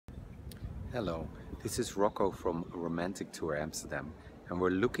Hello, this is Rocco from Romantic Tour Amsterdam, and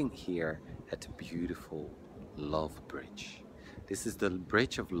we're looking here at the beautiful Love Bridge. This is the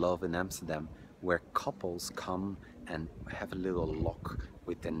Bridge of Love in Amsterdam, where couples come and have a little lock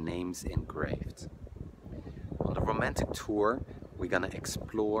with their names engraved. On the Romantic Tour, we're gonna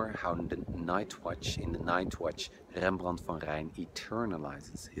explore how in the Night Watch, Rembrandt van Rijn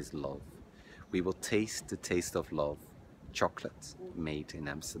eternalizes his love. We will taste the taste of love, chocolate made in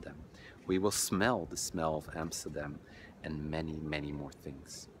Amsterdam. We will smell the smell of Amsterdam and many, many more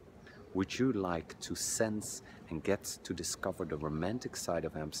things. Would you like to sense and get to discover the romantic side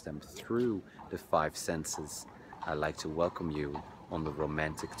of Amsterdam through the five senses? I'd like to welcome you on the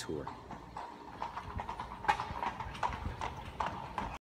Romantic Tour.